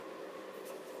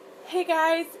Hey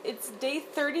guys, it's day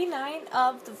 39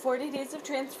 of the 40 Days of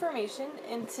Transformation,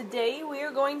 and today we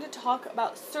are going to talk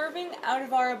about serving out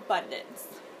of our abundance.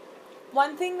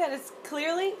 One thing that is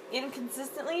clearly and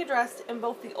consistently addressed in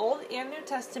both the Old and New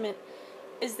Testament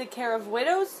is the care of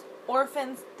widows,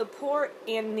 orphans, the poor,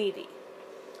 and needy.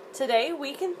 Today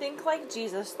we can think like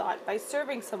Jesus thought by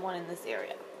serving someone in this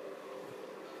area.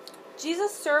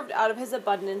 Jesus served out of his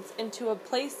abundance into a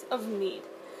place of need.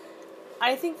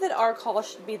 I think that our call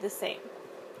should be the same.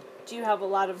 Do you have a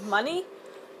lot of money?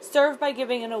 Serve by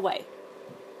giving it away.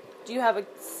 Do you have a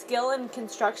skill in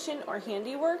construction or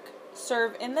handiwork?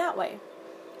 Serve in that way.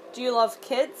 Do you love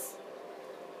kids?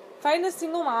 Find a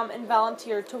single mom and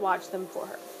volunteer to watch them for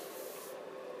her.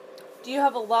 Do you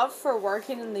have a love for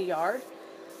working in the yard?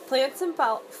 Plant some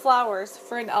flowers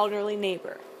for an elderly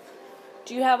neighbor.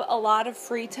 Do you have a lot of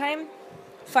free time?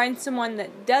 Find someone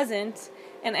that doesn't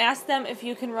and ask them if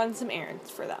you can run some errands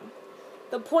for them.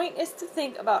 The point is to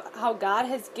think about how God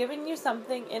has given you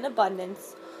something in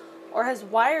abundance or has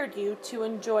wired you to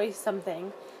enjoy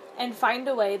something and find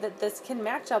a way that this can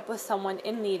match up with someone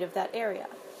in need of that area.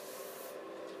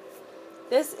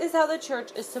 This is how the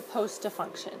church is supposed to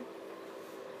function.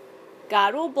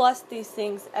 God will bless these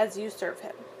things as you serve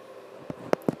Him.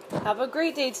 Have a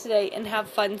great day today and have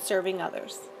fun serving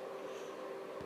others.